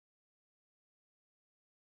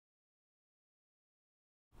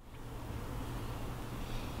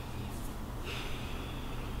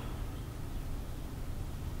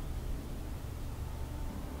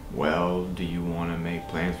do you want to make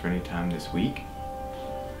plans for any time this week?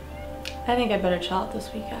 I think I'd better chill out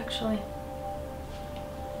this week, actually.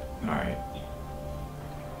 Alright.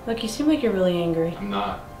 Look, you seem like you're really angry. I'm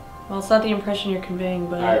not. Well, it's not the impression you're conveying,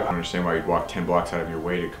 but... I don't understand why you'd walk 10 blocks out of your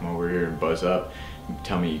way to come over here and buzz up and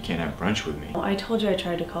tell me you can't have brunch with me. Well, I told you I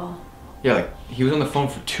tried to call. Yeah, like, he was on the phone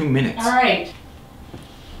for 2 minutes. Alright.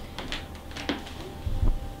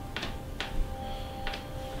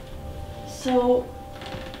 So...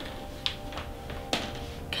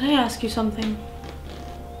 Can I ask you something?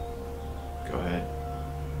 Go ahead.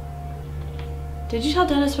 Did you tell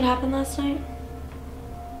Dennis what happened last night?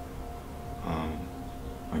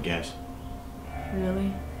 I guess.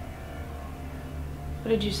 Really? What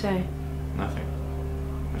did you say? Nothing.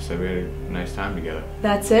 I said we had a nice time together.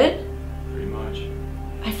 That's it? Pretty much.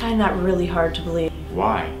 I find that really hard to believe.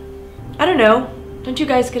 Why? I don't know. Don't you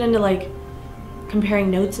guys get into, like, comparing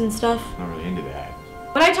notes and stuff? I'm not really into that.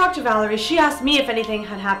 When I talked to Valerie, she asked me if anything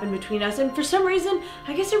had happened between us, and for some reason,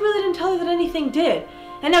 I guess I really didn't tell her that anything did.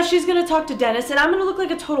 And now she's gonna talk to Dennis, and I'm gonna look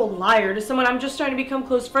like a total liar to someone I'm just starting to become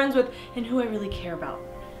close friends with and who I really care about.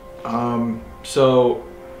 So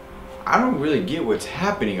I don't really get what's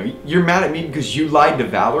happening. You're mad at me because you lied to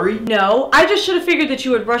Valerie? No, I just should have figured that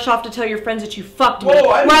you would rush off to tell your friends that you fucked me. Whoa,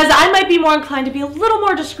 whereas I might be more inclined to be a little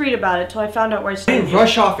more discreet about it till I found out where I stood. I didn't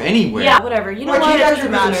rush off anywhere. Yeah, whatever. You know what? It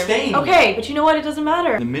doesn't matter. Okay, but you know what? It doesn't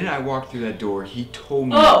matter. The minute I walked through that door, he told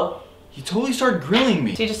me. Oh! He totally started grilling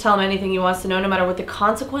me. So you just tell him anything he wants to know, no matter what the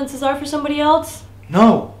consequences are for somebody else?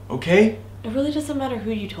 No, okay? It really doesn't matter who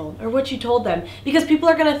you told or what you told them, because people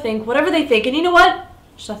are gonna think whatever they think, and you know what?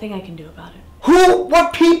 There's nothing I can do about it. Who?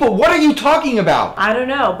 What people? What are you talking about? I don't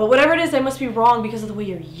know, but whatever it is, I must be wrong because of the way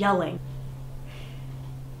you're yelling.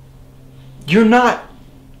 You're not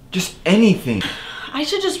just anything. I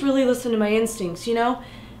should just really listen to my instincts, you know?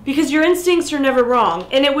 Because your instincts are never wrong,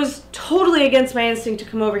 and it was totally against my instinct to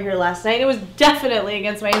come over here last night. It was definitely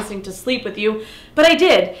against my instinct to sleep with you, but I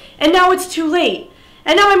did, and now it's too late.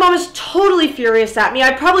 And now my mom is totally furious at me.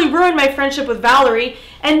 I probably ruined my friendship with Valerie,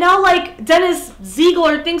 and now, like, Dennis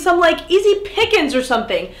Ziegler thinks I'm, like, easy pickings or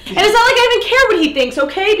something. And it's not like I even care what he thinks,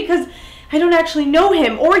 okay? Because I don't actually know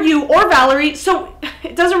him, or you, or Valerie, so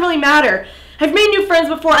it doesn't really matter. I've made new friends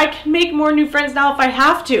before. I can make more new friends now if I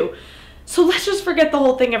have to. So let's just forget the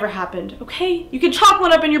whole thing ever happened, okay? You can chalk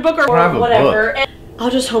one up in your book or whatever, and I'll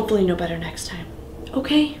just hopefully know better next time,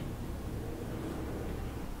 okay?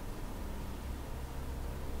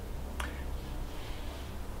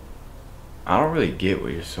 I don't really get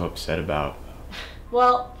what you're so upset about.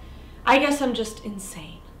 Well, I guess I'm just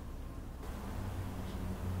insane.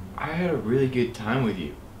 I had a really good time with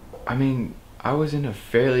you. I mean, I was in a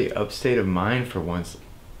fairly up state of mind for once,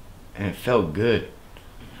 and it felt good.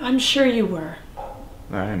 I'm sure you were.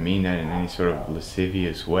 I didn't mean that in any sort of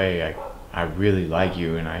lascivious way. I really like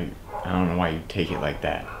you, and I don't know why you take it like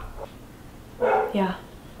that. Yeah.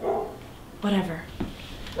 Whatever.